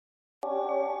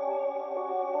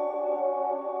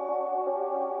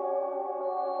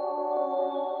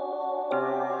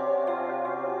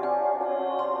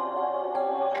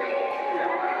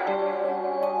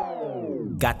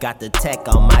Got the tech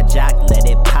on my jock, let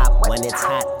it pop when it's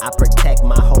hot. I protect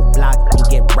my whole block, you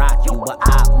get rocked, you a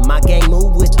op. My gang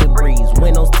move with the breeze,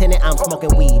 windows tinted, I'm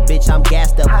smoking weed. Bitch, I'm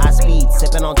gassed up, high speed,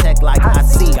 sipping on tech like I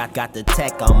see. Got the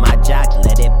tech on my jock,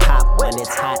 let it pop when it's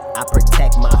hot. I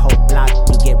protect my whole block,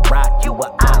 you get rocked, you a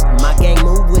op. My gang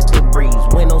move with the breeze,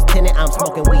 windows tinted, I'm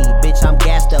smoking weed. Bitch, I'm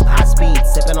gassed up, high speed,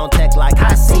 sipping on tech like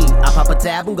I see. I pop a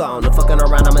tab, I'm gone, I'm fucking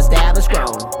around, I'm established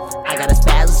grown. I got a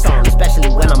spasm on, especially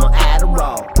when I'm on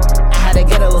Adderall. I had to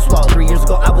get a little swole, 3 years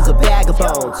ago I was a bag of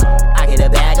bones. I get a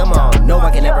bag, I'm on, no I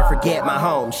can never forget my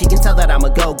home. She can tell that I'm a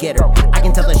go-getter, I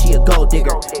can tell that she a gold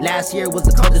digger. Last year was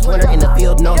the coldest winter in the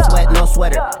field, no sweat, no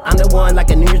sweater. I'm the one like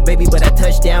a New Year's baby, but I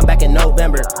touched down back in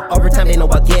November. Overtime they know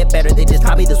I get better, they just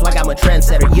copy the swag, I'm a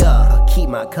trendsetter, yeah. Keep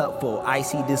my cup full,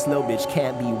 icy, this little bitch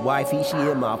can't be wifey. She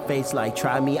in my face like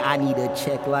try me, I need a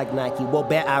check like Nike. Well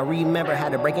bet I remember,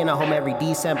 had to break in at home every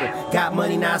December. Got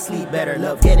money, now I sleep better,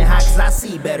 love getting high cause I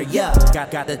see better, yeah.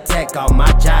 Got the tech on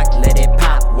my jock, let it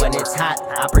pop when it's hot.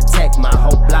 I protect my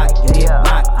whole block, you get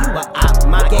rocked, you a op.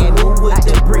 My game move with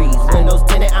the breeze, windows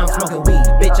tinted, I'm smoking weed.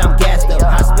 Bitch, I'm gassed up,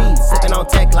 high speed, sipping on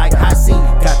tech like I see.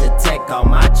 Got the tech on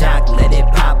my jock, let it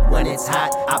pop when it's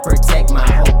hot. I protect my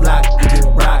whole block, you get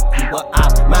rocked, you a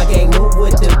op. My gang move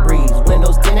with the breeze,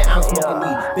 windows tinted, I'm smoking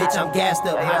weed. Bitch, I'm gassed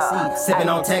up, high speed, sipping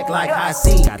on tech like I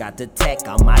see. Got the tech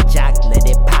on my jock, let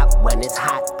it pop when it's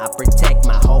hot. I protect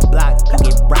my whole block, you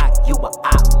get rocked, you a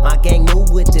op. My gang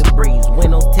move with the breeze,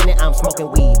 windows tinted, I'm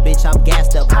smoking weed. Bitch, I'm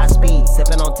gassed up, high speed,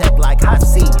 sipping on tech like I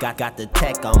see. Got the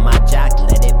tech on my jock,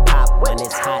 let it pop when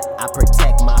it's hot. I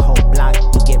protect